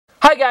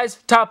Hi guys,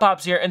 Top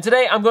Pops here, and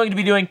today I'm going to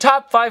be doing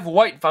top 5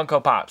 white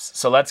Funko Pops.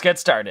 So let's get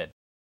started.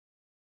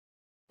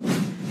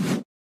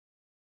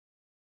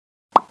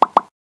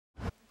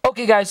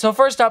 Okay guys, so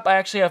first up I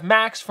actually have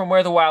Max from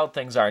Where the Wild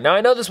Things Are. Now I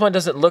know this one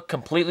doesn't look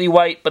completely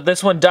white, but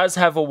this one does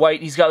have a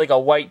white, he's got like a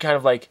white kind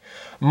of like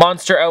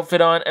monster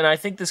outfit on, and I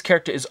think this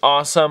character is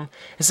awesome.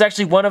 It's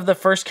actually one of the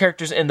first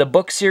characters in the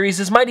book series.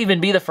 This might even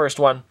be the first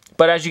one,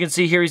 but as you can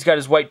see here, he's got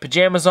his white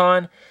pajamas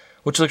on,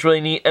 which looks really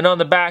neat, and on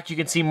the back you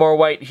can see more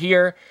white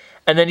here.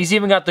 And then he's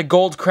even got the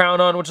gold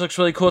crown on, which looks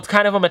really cool. It's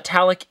kind of a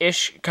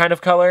metallic-ish kind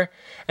of color.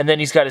 And then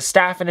he's got his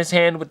staff in his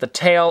hand with the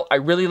tail. I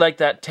really like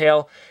that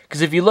tail, because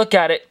if you look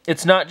at it,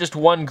 it's not just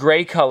one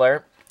gray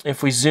color.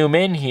 If we zoom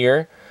in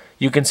here,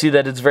 you can see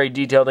that it's very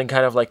detailed and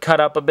kind of like cut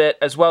up a bit,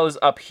 as well as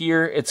up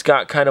here, it's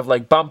got kind of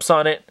like bumps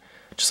on it.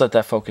 Just let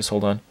that focus,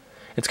 hold on.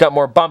 It's got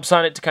more bumps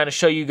on it to kind of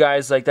show you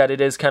guys like that it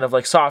is kind of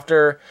like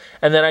softer.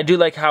 And then I do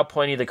like how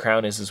pointy the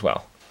crown is as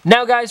well.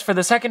 Now guys, for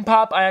the second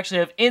pop, I actually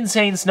have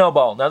Insane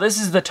Snowball. Now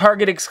this is the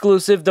Target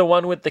exclusive, the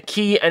one with the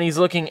key, and he's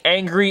looking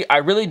angry. I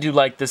really do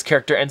like this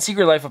character, and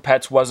Secret Life of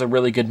Pets was a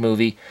really good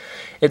movie.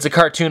 It's a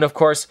cartoon, of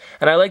course,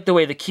 and I like the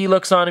way the key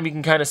looks on him. You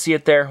can kind of see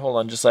it there. Hold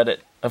on, just let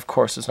it, of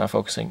course it's not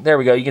focusing. There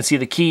we go, you can see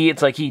the key.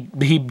 It's like he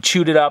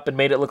chewed it up and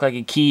made it look like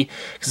a key,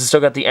 because it's still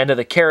got the end of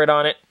the carrot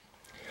on it.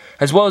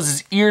 As well as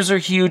his ears are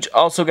huge.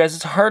 Also guys,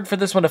 it's hard for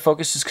this one to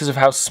focus just because of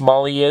how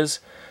small he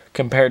is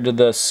compared to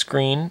the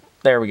screen.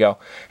 There we go.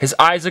 His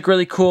eyes look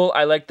really cool.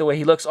 I like the way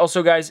he looks.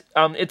 Also, guys,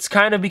 it's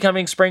kind of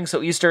becoming spring,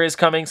 so Easter is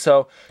coming.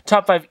 So,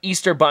 top 5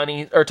 Easter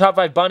bunny, or top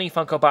 5 bunny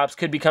Funko Pops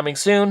could be coming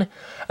soon.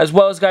 As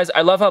well as, guys,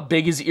 I love how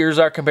big his ears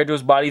are compared to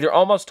his body. They're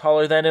almost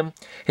taller than him.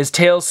 His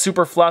tail's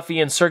super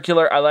fluffy and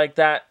circular. I like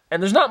that.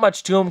 And there's not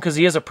much to him because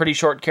he is a pretty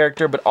short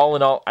character, but all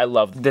in all, I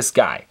love this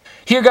guy.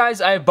 Here, guys,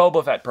 I have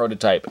Boba Fett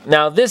prototype.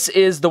 Now, this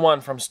is the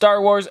one from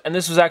Star Wars, and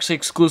this was actually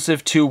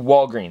exclusive to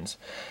Walgreens.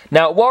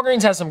 Now,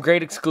 Walgreens has some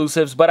great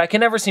exclusives, but I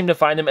can never seem to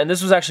find them, and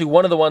this was actually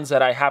one of the ones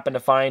that I happened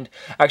to find.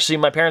 Actually,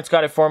 my parents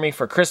got it for me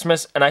for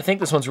Christmas, and I think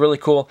this one's really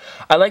cool.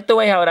 I like the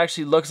way how it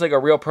actually looks like a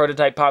real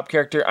prototype pop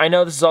character. I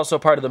know this is also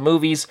part of the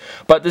movies,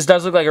 but this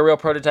does look like a real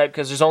prototype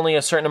because there's only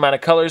a certain amount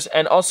of colors,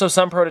 and also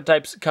some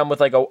prototypes come with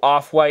like a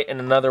off-white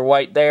and another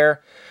white there.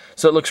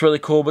 So it looks really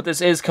cool, but this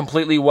is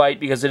completely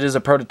white because it is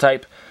a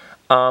prototype.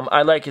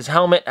 I like his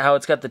helmet, how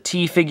it's got the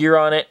T figure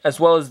on it, as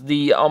well as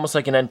the almost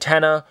like an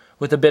antenna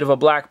with a bit of a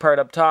black part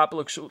up top.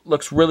 It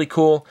looks really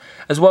cool.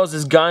 As well as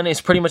his gun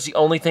is pretty much the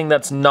only thing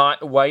that's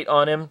not white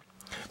on him.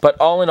 But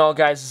all in all,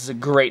 guys, this is a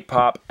great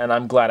pop, and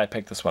I'm glad I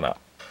picked this one up.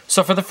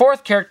 So for the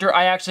fourth character,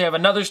 I actually have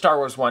another Star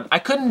Wars one. I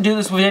couldn't do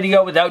this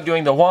video without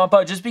doing the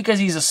Wampa, just because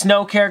he's a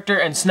snow character,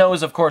 and snow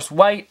is of course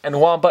white,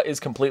 and Wampa is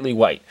completely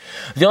white.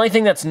 The only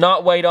thing that's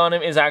not white on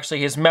him is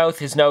actually his mouth,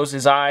 his nose,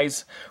 his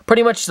eyes.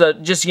 Pretty much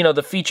just, you know,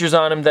 the features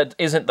on him that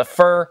isn't the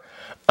fur.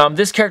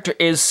 This character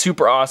is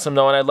super awesome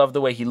though, and I love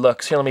the way he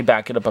looks. Here, let me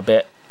back it up a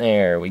bit.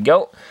 There we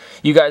go.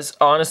 You guys,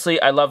 honestly,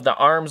 I love the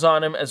arms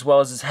on him as well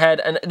as his head.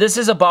 And this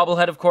is a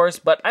bobblehead, of course,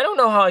 but I don't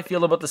know how I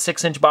feel about the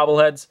 6-inch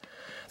bobbleheads.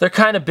 They're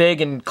kind of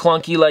big and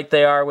clunky like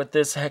they are with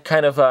this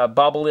kind of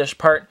bobble-ish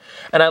part.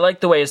 And I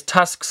like the way his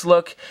tusks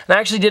look. And I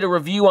actually did a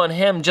review on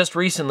him just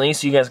recently,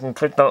 so you guys can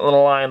click that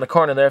little eye in the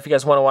corner there if you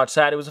guys want to watch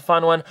that. It was a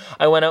fun one.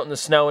 I went out in the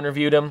snow and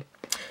reviewed him,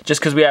 just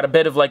because we had a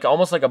bit of like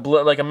almost like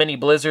a mini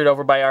blizzard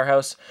over by our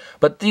house.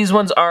 But these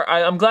ones are,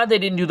 I'm glad they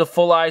didn't do the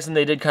full eyes and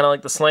they did kind of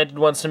like the slanted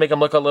ones to make him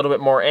look a little bit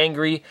more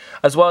angry,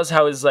 as well as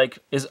how his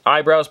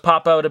eyebrows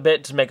pop out a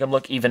bit to make him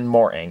look even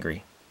more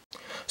angry.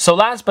 So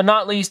last but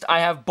not least, I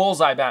have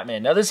Bullseye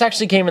Batman. Now this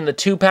actually came in the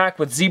 2-pack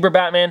with Zebra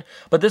Batman,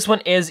 but this one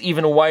is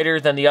even whiter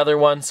than the other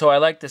one, so I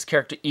like this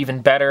character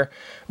even better.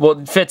 Well,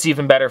 it fits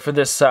even better for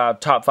this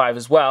top 5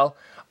 as well.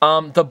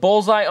 The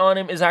bullseye on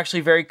him is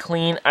actually very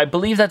clean. I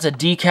believe that's a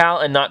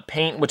decal and not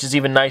paint, which is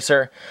even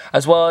nicer.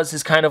 As well as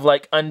his kind of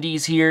like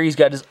undies here. He's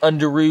got his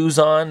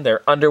underoos on.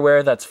 They're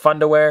underwear. That's fun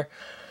to wear.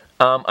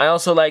 I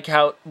also like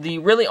how the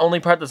really only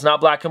part that's not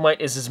black and white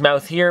is his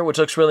mouth here, which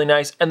looks really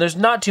nice. And there's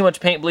not too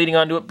much paint bleeding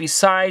onto it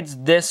besides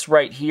this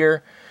right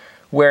here,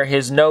 where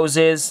his nose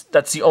is.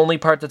 That's the only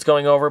part that's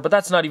going over, but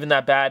that's not even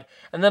that bad.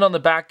 And then on the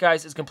back,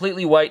 guys, is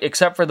completely white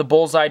except for the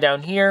bullseye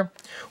down here,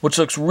 which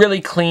looks really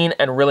clean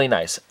and really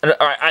nice. And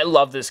I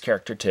love this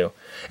character too.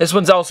 This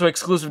one's also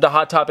exclusive to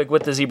Hot Topic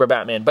with the Zebra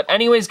Batman. But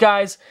anyways,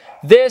 guys,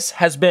 this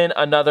has been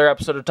another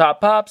episode of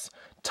Top Pops.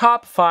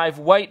 Top 5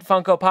 white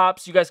Funko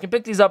Pops. You guys can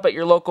pick these up at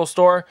your local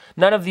store.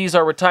 None of these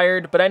are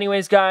retired. But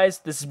anyways, guys,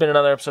 this has been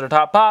another episode of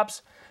Top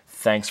Pops.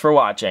 Thanks for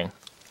watching.